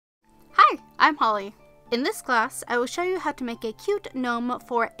I'm Holly. In this class, I will show you how to make a cute gnome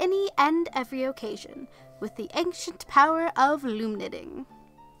for any and every occasion with the ancient power of loom knitting.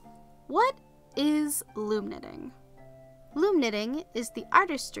 What is loom knitting? Loom knitting is the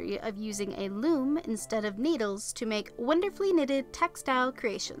artistry of using a loom instead of needles to make wonderfully knitted textile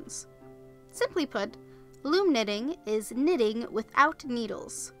creations. Simply put, loom knitting is knitting without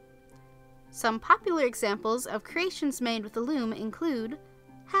needles. Some popular examples of creations made with a loom include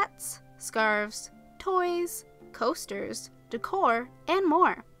hats, scarves, toys, coasters, decor, and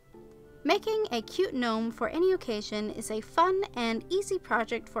more. Making a cute gnome for any occasion is a fun and easy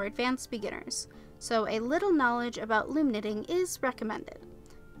project for advanced beginners, so a little knowledge about loom knitting is recommended.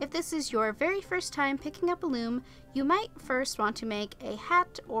 If this is your very first time picking up a loom, you might first want to make a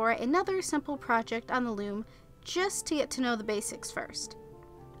hat or another simple project on the loom just to get to know the basics first.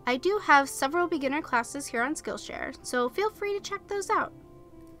 I do have several beginner classes here on Skillshare, so feel free to check those out.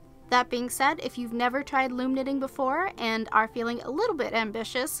 That being said, if you've never tried loom knitting before and are feeling a little bit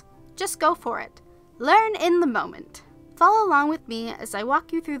ambitious, just go for it. Learn in the moment. Follow along with me as I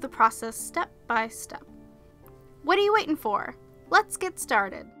walk you through the process step by step. What are you waiting for? Let's get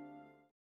started.